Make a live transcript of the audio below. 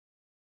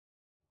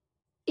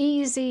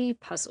easy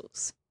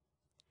puzzles.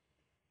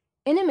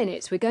 In a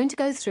minute, we're going to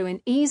go through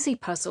an easy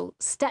puzzle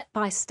step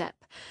by step.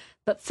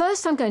 But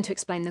first, I'm going to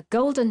explain the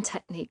golden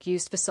technique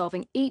used for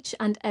solving each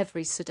and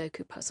every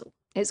Sudoku puzzle.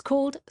 It's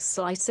called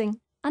slicing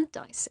and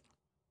dicing.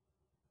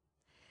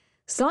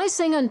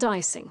 Slicing and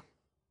dicing.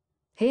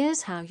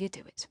 Here's how you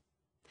do it.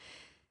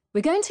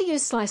 We're going to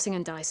use slicing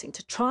and dicing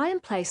to try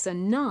and place a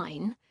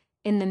 9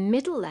 in the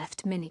middle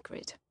left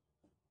mini-grid.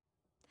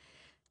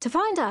 To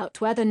find out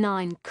where the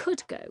 9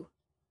 could go,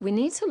 we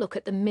need to look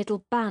at the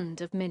middle band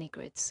of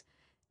mini-grids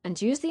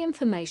and use the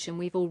information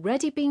we've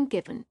already been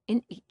given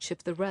in each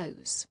of the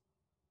rows.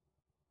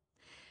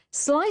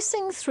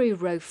 Slicing through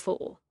row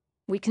 4,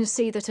 we can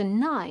see that a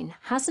 9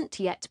 hasn't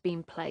yet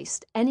been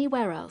placed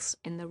anywhere else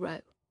in the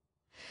row.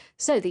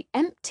 So the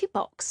empty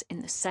box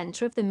in the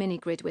centre of the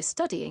mini-grid we're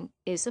studying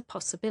is a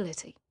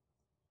possibility.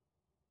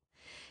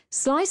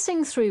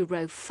 Slicing through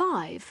row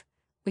 5,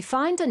 we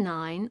find a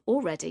 9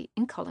 already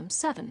in column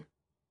 7.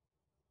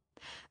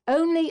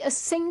 Only a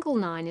single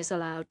 9 is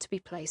allowed to be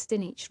placed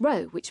in each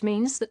row, which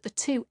means that the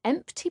 2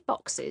 empty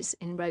boxes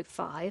in row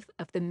 5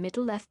 of the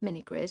middle left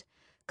mini-grid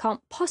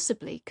can't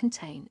possibly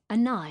contain a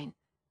 9.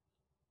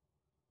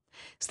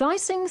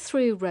 Slicing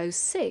through row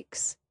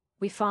 6,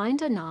 we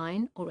find a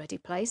 9 already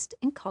placed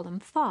in column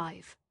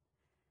 5.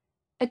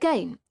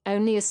 Again,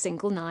 only a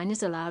single 9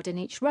 is allowed in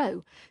each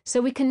row, so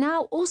we can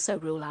now also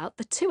rule out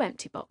the 2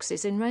 empty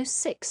boxes in row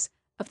 6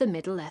 of the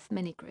middle left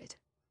mini-grid.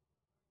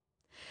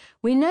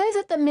 We know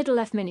that the middle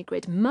left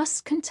mini-grid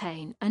must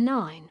contain a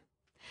 9,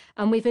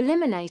 and we've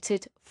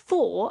eliminated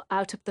 4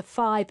 out of the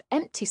 5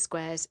 empty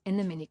squares in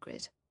the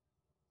mini-grid.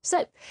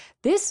 So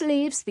this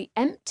leaves the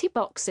empty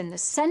box in the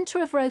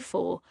centre of row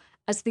 4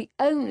 as the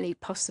only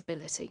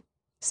possibility.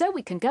 So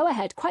we can go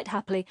ahead quite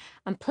happily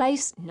and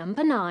place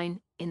number 9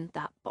 in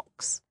that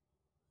box.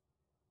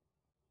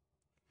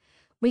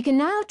 We can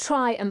now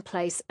try and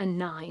place a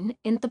 9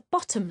 in the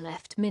bottom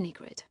left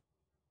mini-grid.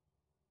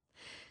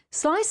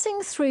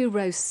 Slicing through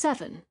row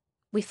 7,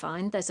 we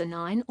find there's a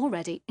 9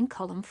 already in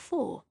column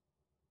 4.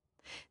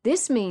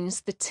 This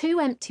means the 2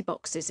 empty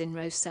boxes in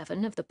row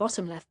 7 of the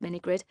bottom left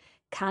mini-grid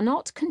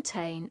cannot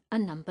contain a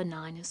number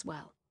 9 as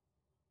well.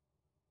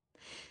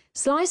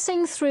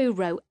 Slicing through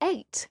row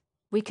 8,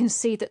 we can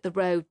see that the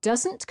row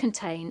doesn't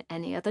contain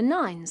any other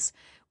 9s,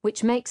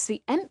 which makes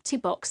the empty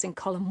box in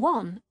column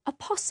 1 a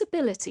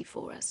possibility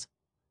for us.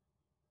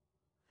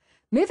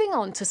 Moving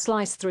on to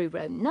slice through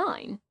row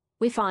 9,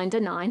 we find a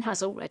 9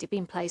 has already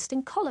been placed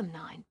in column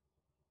 9.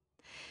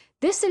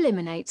 This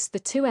eliminates the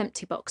 2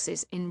 empty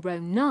boxes in row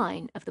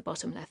 9 of the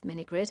bottom left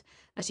mini-grid,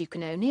 as you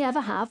can only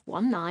ever have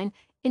one 9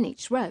 in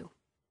each row.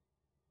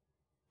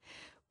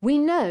 We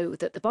know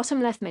that the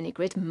bottom left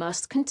mini-grid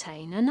must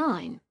contain a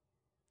 9,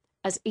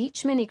 as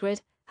each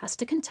mini-grid has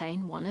to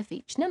contain one of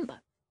each number.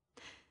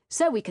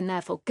 So we can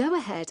therefore go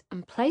ahead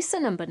and place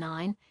a number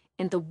 9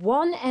 in the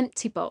one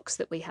empty box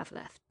that we have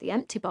left, the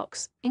empty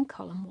box in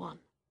column 1.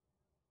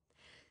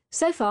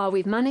 So far,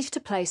 we've managed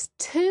to place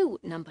 2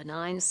 number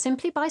 9s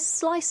simply by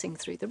slicing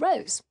through the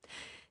rows.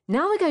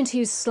 Now we're going to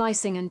use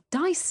slicing and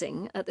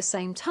dicing at the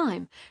same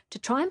time to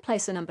try and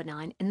place a number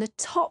 9 in the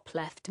top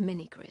left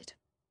mini-grid.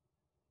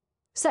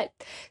 So,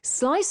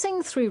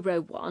 slicing through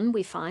row 1,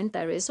 we find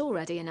there is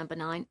already a number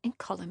 9 in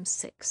column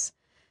 6.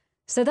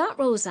 So that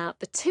rules out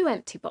the 2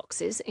 empty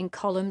boxes in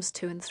columns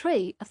 2 and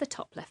 3 of the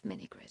top left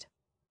mini-grid.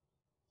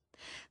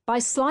 By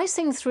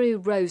slicing through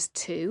rows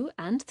 2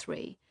 and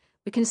 3,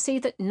 we can see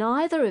that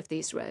neither of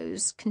these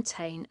rows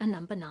contain a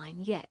number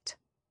 9 yet.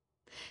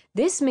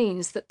 This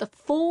means that the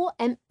 4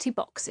 empty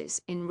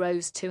boxes in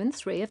rows 2 and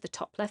 3 of the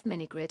top left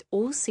mini-grid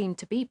all seem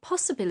to be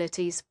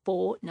possibilities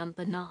for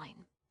number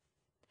 9.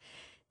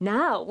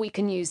 Now we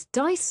can use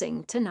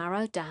dicing to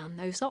narrow down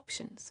those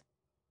options.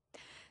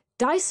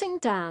 Dicing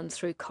down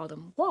through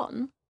column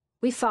 1,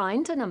 we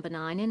find a number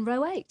 9 in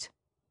row 8.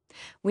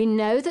 We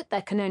know that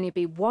there can only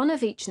be one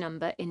of each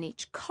number in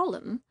each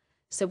column,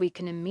 so we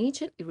can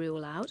immediately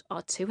rule out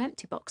our 2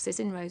 empty boxes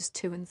in rows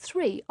 2 and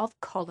 3 of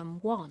column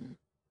 1.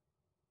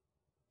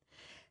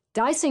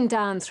 Dicing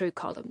down through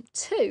column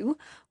 2,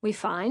 we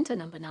find a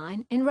number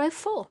 9 in row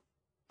 4.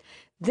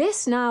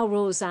 This now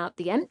rules out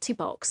the empty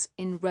box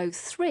in row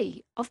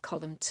 3 of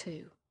column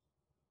 2.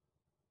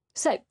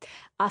 So,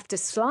 after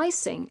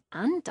slicing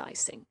and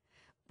dicing,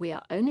 we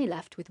are only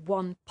left with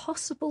one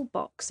possible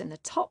box in the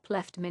top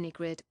left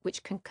mini-grid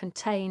which can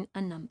contain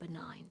a number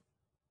 9.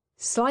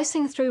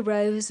 Slicing through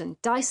rows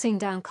and dicing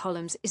down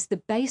columns is the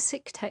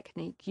basic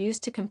technique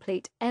used to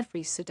complete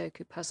every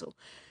Sudoku puzzle,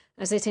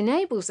 as it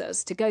enables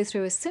us to go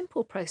through a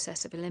simple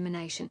process of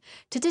elimination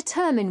to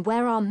determine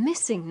where our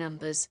missing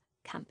numbers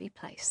can be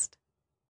placed.